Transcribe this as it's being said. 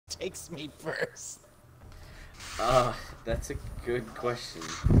takes me first? That's a good question.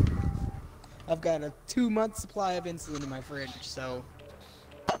 I've got a 2-month supply of insulin in my fridge, so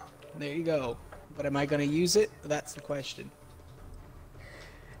there you go. But am I gonna use it? That's the question.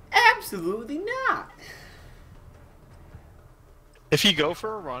 Absolutely not. If you go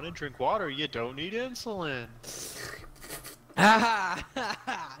for a run and drink water, you don't need insulin.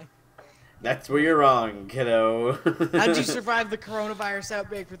 That's where you're wrong, kiddo. How'd you survive the coronavirus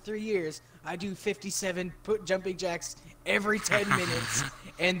outbreak for 3 years? I do 57 jumping jacks every 10 minutes,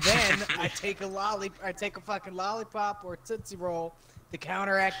 and then I take a fucking lollipop or Tootsie Roll to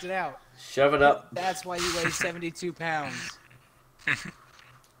counteract it out. Shove it up. That's why you weigh 72 pounds.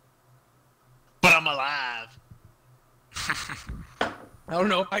 But I'm alive. I don't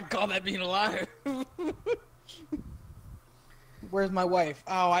know if I'd call that being alive. Where's my wife?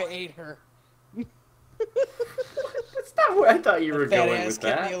 Oh, I ate her. That's not where I thought you were That going ass with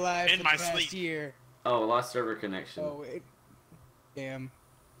kept me that. alive In for my the past sleep. year. Oh, lost server connection. Oh, damn.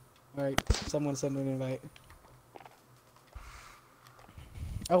 Alright, someone send an invite.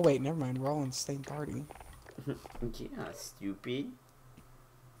 Oh wait, never mind. We're all in the same party. Yeah, stupid.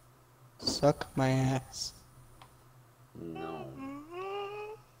 Suck my ass. No. Yeah,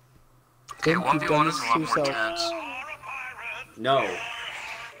 Think you've 1v1 done is this a lot to more yourself. tense. No.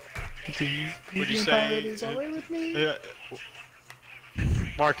 What'd you Being say? pirate is alright with me? Yeah.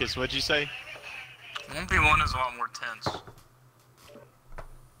 Marcus, what'd you say? 1v1 is a lot more tense.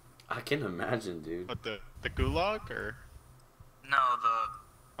 I can imagine, dude. What, the gulag or No,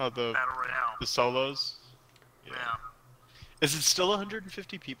 the the battle royale. solos? Yeah. Is it still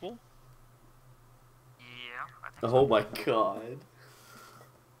 150 people? Yeah, I think Oh my god.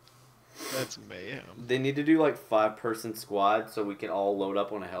 That's mayhem. They need to do like 5-person squad so we can all load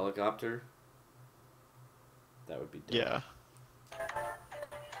up on a helicopter. That would be dope. Yeah.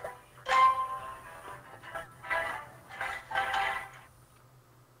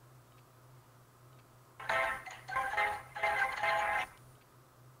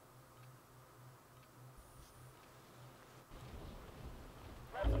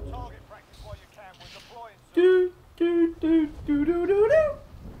 Do do do do do do do.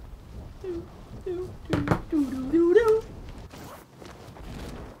 Do do do do do do do.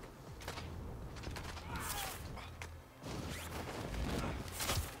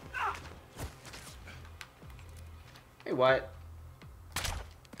 Hey, Wyatt.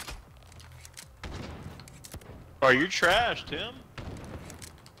 Oh, you're trash, Tim.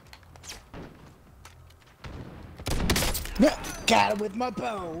 Got him with my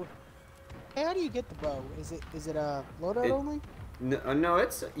bow. Hey, how do you get the bow? Is it a loadout only? No, no,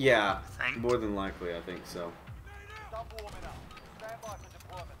 it's yeah. I think. More than likely, I think so.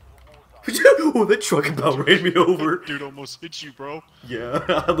 Oh, that truck about ran me over. Dude almost hit you, bro. Yeah,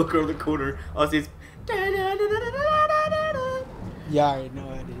 I look over the corner. I see. Yeah, I already know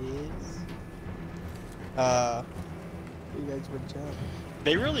what it is. You guys would jump.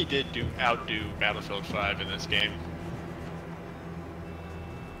 They really did outdo Battlefield 5 in this game.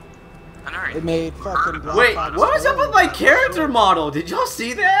 I know, right? It made fucking Black Wait, Ops what was up 4 with my look character good. model? Did y'all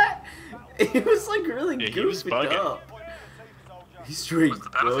see that? It was like really Yeah, he was goofy bugging. up. He's straight Was the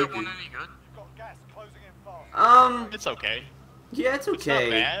Battlefield one bugging. any good? It's okay. Yeah, it's It's not okay.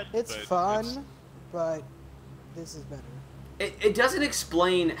 bad. It's but fun, but this is better. It doesn't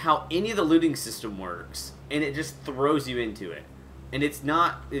explain how any of the looting system works, and it just throws you into it. And it's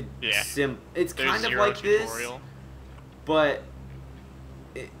not Yeah. It's There's kind of zero like tutorial. this, but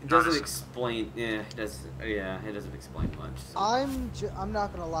it Not doesn't as- explain. Yeah, it doesn't. Yeah, it doesn't explain much. So. I'm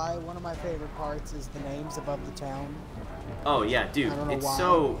not gonna lie. One of my favorite parts is the names above the town. Oh yeah, dude, I don't know it's why.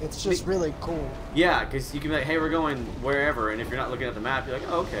 so. It's just really cool. Yeah, because you can be like, hey, we're going wherever, and if you're not looking at the map, you're like,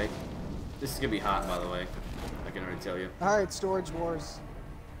 oh, okay. This is gonna be hot, by the way. I can already tell you. All right, Storage Wars.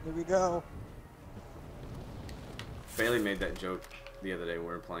 Here we go. Bailey made that joke the other day when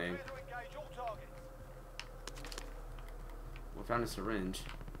we were playing. We found a syringe.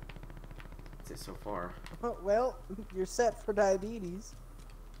 That's it so far. Well, you're set for diabetes.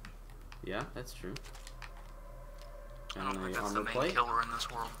 Yeah, that's true. I don't think that's the Armor main plate. killer in this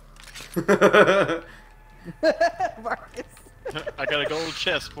world. Marcus. I got a gold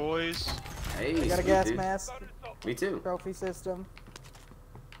chest, boys. Hey, I got a sweet gas dude. mask. Me too. Trophy system.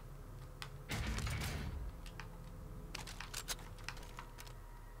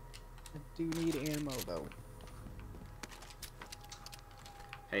 I do need ammo though.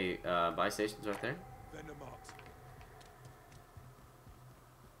 Hey, buy station's right there.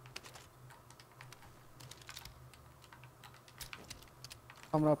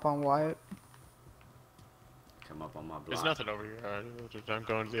 Coming up on Wyatt. Come come up on my block. There's nothing over here. I'm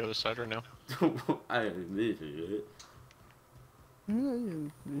going to the other side right now. I admit it.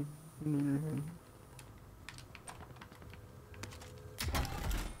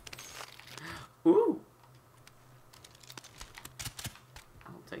 Ooh!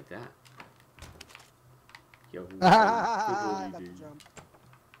 I'll take that. Yo, I got the jump.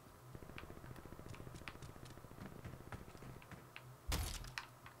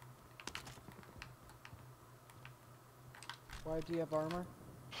 Why do you have armor?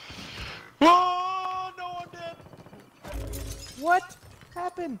 Oh no, I'm dead. What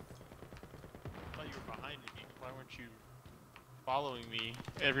happened? I thought you were behind me. Why weren't you following me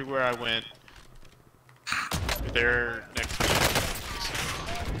everywhere I went? They're next to me.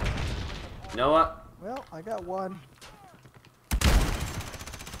 You know what? Well, I got one.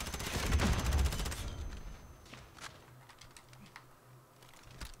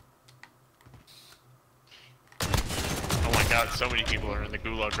 Oh my god, so many people are in the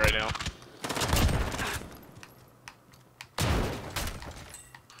gulag right now.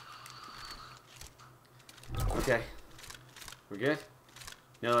 Okay. We're good?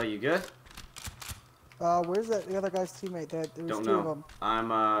 No, you good? Where's that the other guy's teammate? There was Don't two of know. them.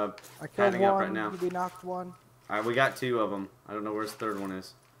 I'm I killed padding up one. right now. We knocked one. Alright, we got 2 of them. I don't know where his third one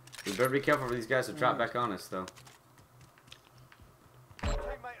is. We better be careful for these guys to drop back on us, though.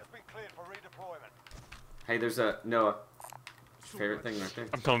 Teammate has been cleared for redeployment. Hey, there's a Noah. Favorite thing right there.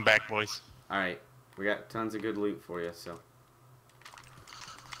 I'm coming back, boys. Alright, we got tons of good loot for you, so.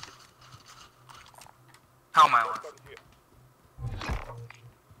 How am I alive?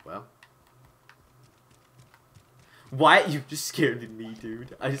 Well. Why? You just scared me,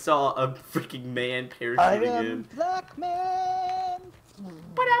 dude. I saw a freaking man I parachuting am in. Black Man. Enemy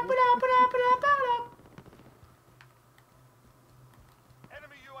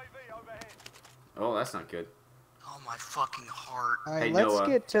UAV overhead. Oh, that's not good. Oh my fucking heart. All right, Hey, let's Noah.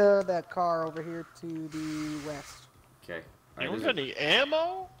 get that car over here to the west. Okay. You Alright, don't got any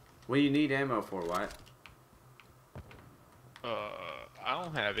ammo? what do you need ammo for, Wyatt? I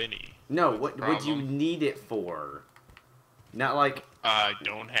don't have any. No, what would you Problem. need it for? Not like I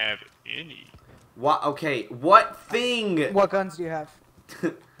don't have any. what? Okay, what thing? What guns do you have?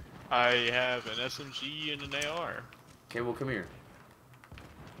 I have an SMG and an AR. Okay, well, come here.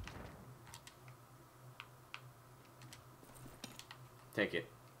 Take it.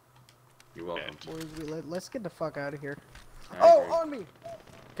 You're welcome. Boys, let's get the fuck out of here. I Oh, agree. on me!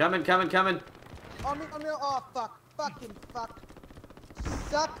 Coming, coming, coming. On me, on me! Oh, fuck! Fucking fuck!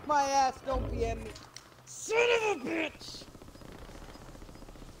 Suck my ass! Don't be enemy! Son of a bitch!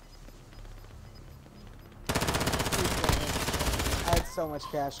 I had so much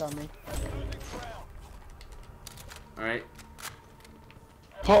cash on me. All right.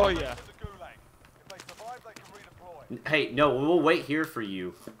 Oh yeah. The gulag. If they survive, they can redeploy. Hey, no, we'll wait here for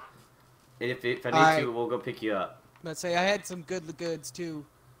you. If I need Alright. to, we'll go pick you up. Let's say I had some good goods too.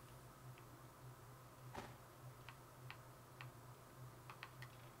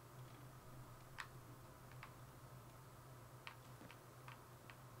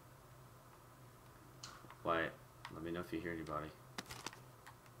 Wyatt, let me know if you hear anybody.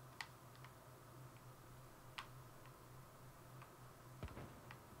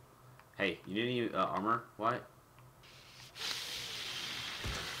 Hey, you need any armor, Wyatt?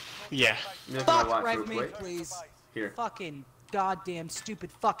 Yeah. You know, if you wanna Fuck, watch rev real me, quick? please. Here. Fucking goddamn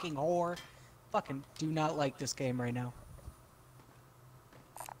stupid fucking whore. Fucking do not like this game right now.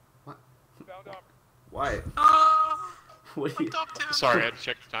 What? Found up. Wyatt, Oh, what are you? talk to him. Sorry, I had to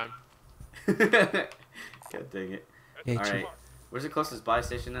check the time. God dang it. Hate you. Alright. Where's the closest buy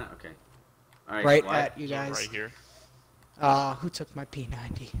station at? Okay. Alright, Right Wyatt, at you Yeah, guys. right here. Who took my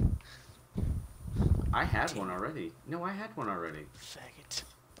P90? I had one already. No, I had one already. Faggot.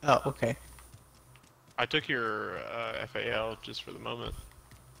 Oh, okay. I took your FAL just for the moment.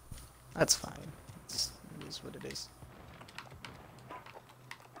 That's fine. It is what it is.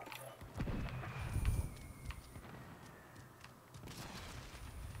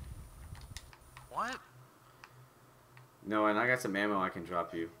 What? No, and I got some ammo I can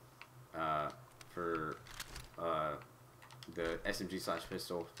drop you. For the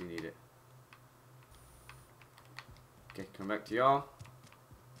SMG/pistol if you need it. Okay, come back to y'all.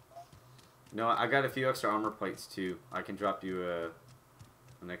 No, I got a few extra armor plates too. I can drop you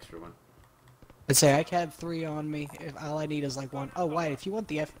an extra one. I'd say I had 3 on me. If all I need is like 1. Oh, wait. If you want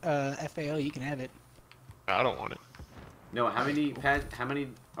the FAO, you can have it. I don't want it. No, how many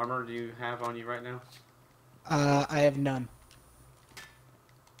armor do you have on you right now? I have none.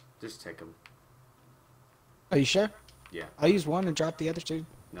 Just take them. Are you sure? Yeah. I'll use 1 and drop the other 2.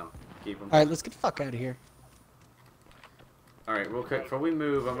 No, keep them. Alright, let's get the fuck out of here. Alright, real quick, before we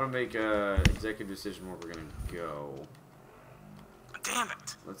move, I'm gonna make a executive decision where we're gonna go. Damn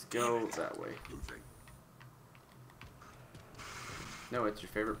it. Let's go that way. No, it's your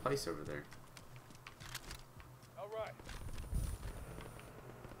favorite place over there. All right.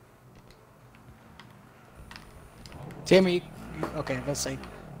 Timmy, okay, let's say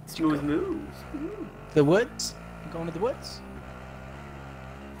Smooth moves. the woods. You going to the woods?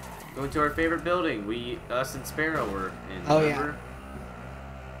 Going to our favorite building. Us and Sparrow were in. Oh, remember?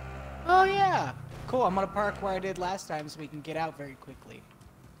 Oh yeah. Cool. I'm gonna park where I did last time so we can get out very quickly.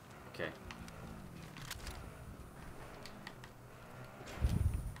 Okay.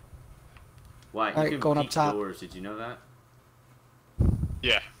 Why? You Alright, can going up peek top. doors. Did you know that?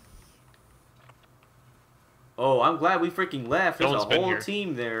 Yeah. Oh, I'm glad we freaking left. No There's one's a been whole here.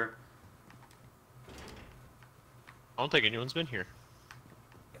 team there. I don't think anyone's been here.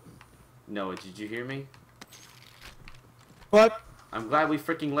 Noah, did you hear me? What? I'm glad we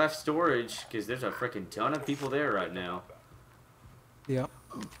freaking left storage because there's a freaking ton of people there right now. Yep.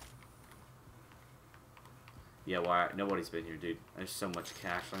 Yeah, why? Nobody's been here, dude. There's so much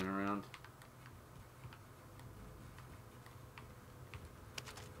cash laying around.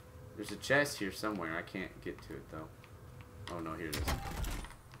 There's a chest here somewhere. I can't get to it though. Oh no, here it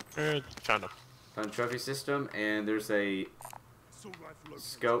is. Found him. Found a trophy system, and there's a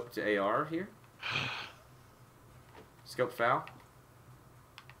scoped AR here. Scoped foul.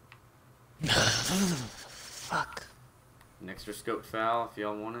 Fuck. An extra scoped foul if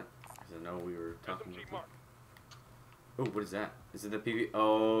y'all want it. Because I know we were talking SMG about. mark. Oh, what is that? Is it the PV?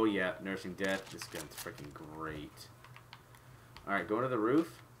 Oh yeah, Nursing Death. This gun's freaking great. All right, going to the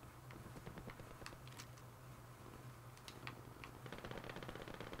roof.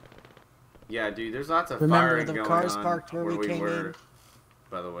 Yeah, dude, there's lots of Remember firing the going cars on parked where we came were. in?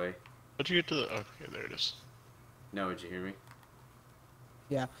 By the way, How'd you get to the? Okay, there it is. no, did you hear me?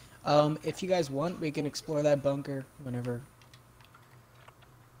 Yeah. If you guys want, we can explore that bunker whenever.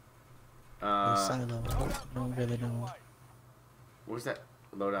 The silo. I don't really know. Where's that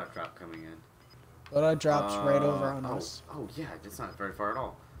loadout drop coming in? Loadout drops right over on oh, us. Oh yeah, it's not very far at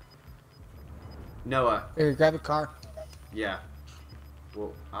all. Noah, Here, grab a car. yeah.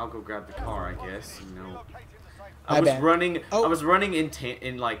 Well, I'll go grab the car, I guess. You know, Relocating the safe I My was bad. running. Oh. I was running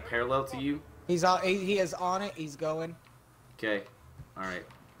in like parallel to you. He's on. He is on it. He's going. Okay, all right.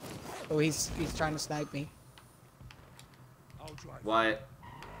 Oh, he's trying to snipe me. Wyatt,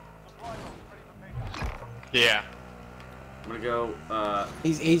 supply box ready for pickup. Yeah. I'm gonna go.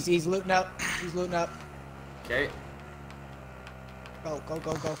 He's looting up. He's looting up. Okay. Go go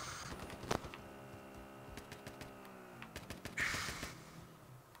go go.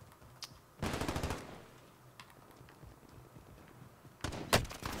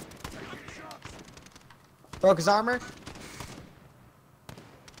 Broke his armor.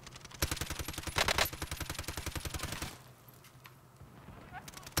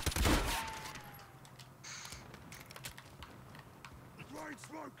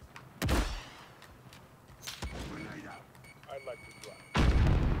 I'd like to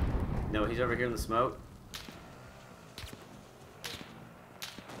drive. No, he's over here in the smoke.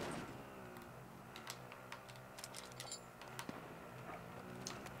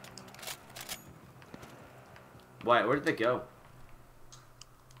 Wyatt, where did they go?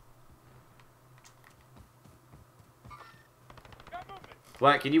 Got movement.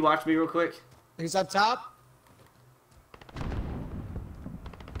 Wyatt, can you watch me real quick? He's up top.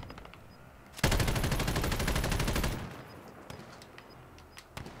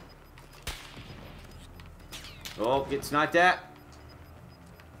 Oh, get sniped at.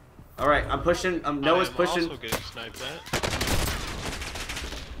 All right, I'm pushing. Noah's I am pushing. also getting sniped at.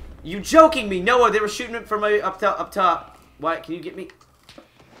 You joking me, Noah? They were shooting it from up top. Up top. Wyatt, can you get me?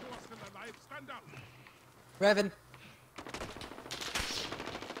 Revan.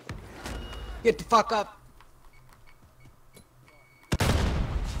 Get the fuck up.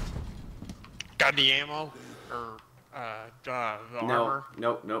 Got the ammo or the armor.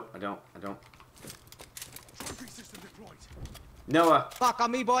 No, I don't. Noah, Fuck on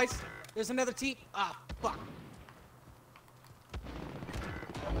me, boys. There's another team. Ah, fuck.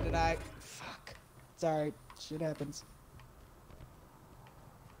 What did I? Fuck. It's alright. Shit happens.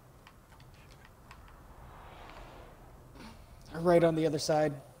 Right on the other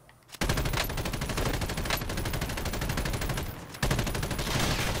side.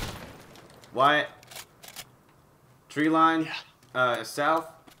 Wyatt. Tree line. South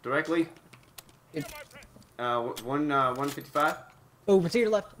directly. It, 155. oh, to your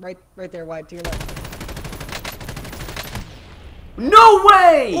left. Right there, wide. To your left. No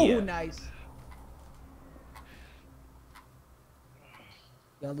way! Oh, nice.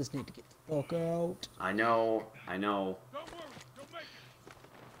 Y'all just need to get the fuck out. I know. I know. Don't worry, you'll make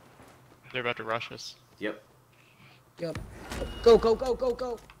it. They're about to rush us. Yep. Yep. Go, go, go, go,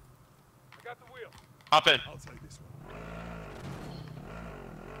 go. I got the wheel. Hop in. I'll take this one.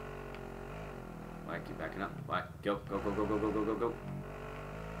 Why keep backing up? Why? Go, go, go, go, go, go, go, go, go.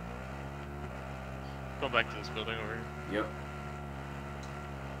 Go back to this building over here. Yep.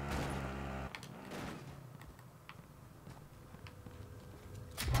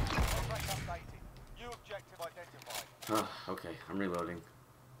 Contract updated. New objective identified. Oh, okay, I'm reloading.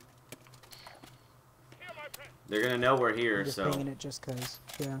 Here, my friend. They're gonna know we're I'm here, just so pinging it just cause.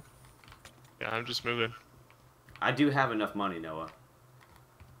 Yeah. Yeah, I'm just moving. I do have enough money, Noah.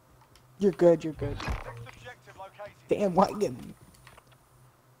 You're good, you're good. Next objective located. Damn, why get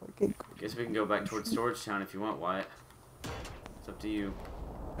okay. Guess we can go back towards Storage Town if you want, Wyatt. It's up to you.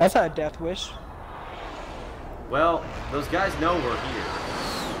 That's not a death wish. Well, those guys know we're here,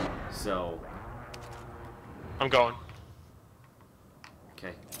 so I'm going.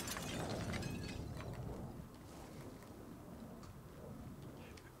 okay.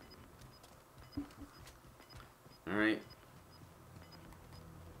 All right.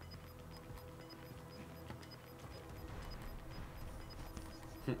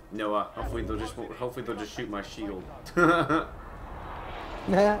 Noah, hopefully they'll just shoot my shield.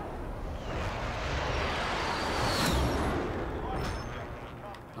 Nah.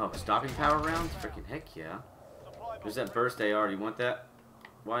 Oh, stopping power rounds? Freaking heck yeah. There's that burst AR. Do you want that?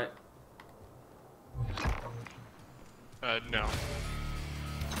 What? No.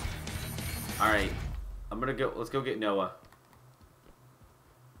 Alright. I'm gonna go. Let's go get Noah.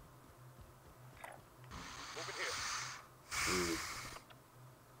 Moving here. Ooh.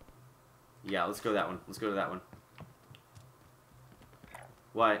 Yeah, let's go that one. Let's go to that one.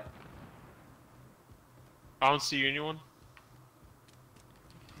 What? I don't see anyone.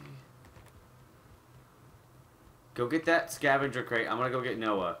 Go get that scavenger crate. I'm gonna go get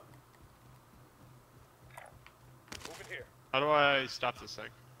Noah. Moving here. How do I stop this thing?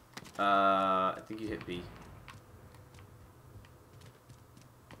 I think you hit B.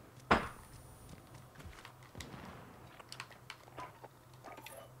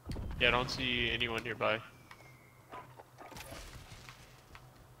 Yeah, I don't see anyone nearby.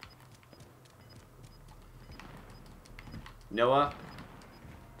 Noah?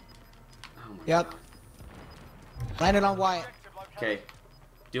 Oh my Yep. God. Landed on Wyatt. Objective located. Okay.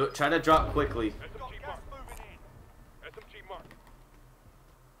 Do it. Try to drop quickly. SMG mark. Moving in. SMG mark.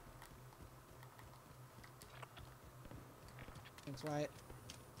 Thanks, Wyatt.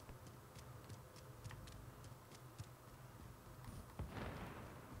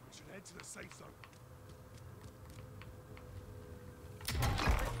 Should head to the safe zone.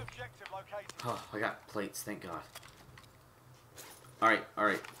 Next objective located. Oh, I got plates. Thank God. Alright,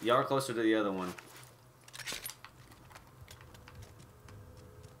 alright. Y'all are closer to the other one.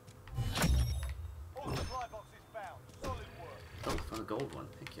 All supply boxes found. Solid work. Oh, found a gold one.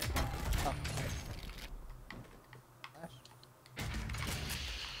 Thank you. Oh.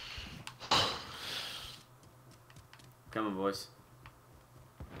 Come on, boys.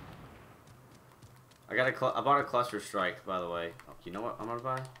 I bought a cluster strike, by the way. Oh, you know what I'm gonna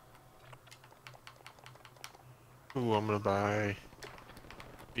buy? Ooh, I'm gonna buy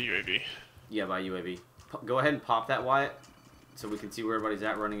UAV. Yeah, buy UAV. Go ahead and pop that, Wyatt, so we can see where everybody's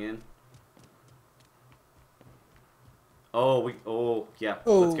at running in. Oh, yeah.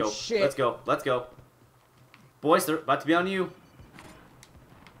 Oh, Let's go. shit. Let's go. Let's go. Boys, they're about to be on you.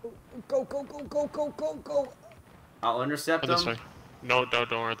 Go, go, go, go, go, go, go. I'll intercept Oh, this them. way. No, don't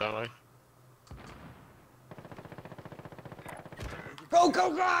worry that way. Go, go,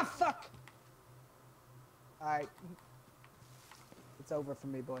 go! Ah, fuck! Alright. It's over for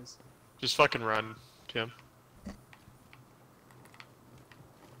me, boys. Just fucking run, Tim.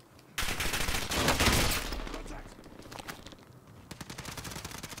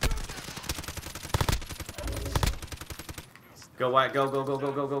 Go, Wyatt. Go, go, go,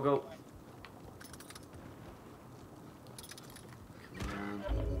 go, go, go, go. Come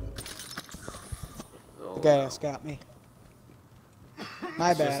on. Oh, Gas got me.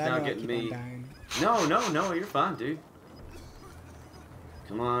 My It's just bad, now I know I getting keep on me. dying. No, you're fine, dude.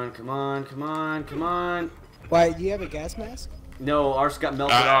 Come on, come on, come on, come on. Why, do you have a gas mask? No, ours got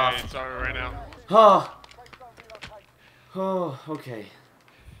melted off. Sorry, right now. Oh. Oh, okay.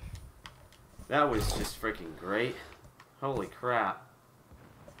 That was just freaking great. Holy crap.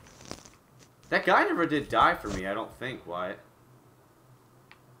 That guy never did die for me, I don't think, Wyatt.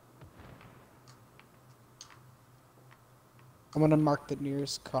 I'm gonna mark the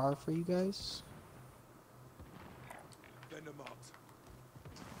nearest car for you guys. Vendor marked.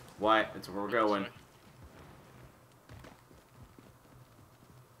 Wyatt, that's where we're going.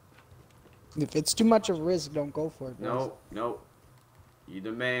 If it's too much of a risk, don't go for it. Boys. No, no. You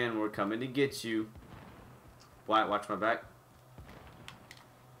the man. We're coming to get you. Wyatt, watch my back.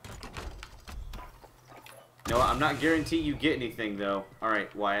 No, I'm not guaranteeing you get anything, though.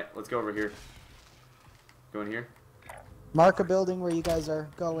 Alright, Wyatt, let's go over here. Go in here. Mark a building where you guys are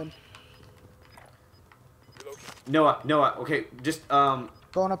going. Noah, okay, just,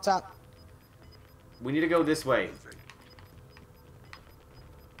 Going up top. we need to go this way.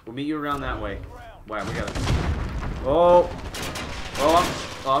 We'll meet you around that way. Wow, we gotta... Oh!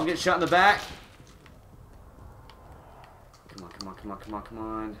 I'm getting shot in the back. Come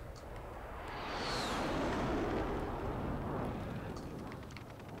on.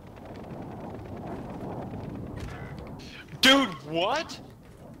 Dude, what?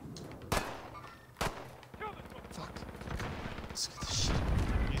 Fuck. Let's get this shit.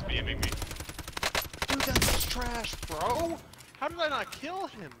 He's beaming me. Dude, that's trash, bro. How did I not kill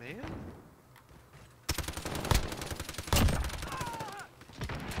him, man?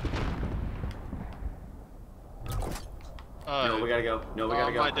 No, we gotta go. No, we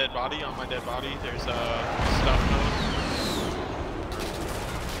gotta go. On my dead body, there's a stuff node.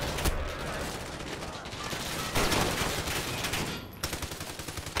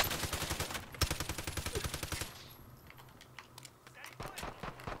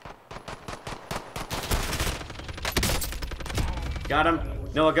 Got him.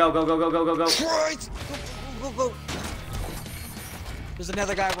 Noah, go. Christ! Go. There's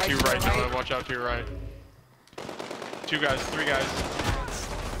another guy right To your to right, the right. Noah, watch out to your right. 2 guys, 3 guys.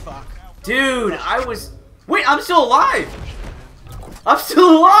 Fuck. Dude, Wait, I'm still alive! I'm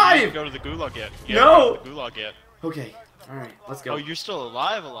still You alive! didn't go to the gulag yet. You No! haven't gone to the gulag yet. Okay, alright, let's go. Oh, you're still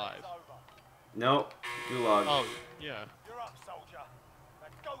alive. No, gulag. Oh, yeah. You're up, soldier. Now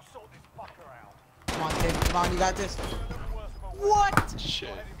go sort this fucker out. Come on, kid. Come on, you got this. What? Shit.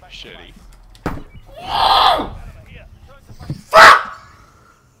 Shitty. Here, turn to Fuck!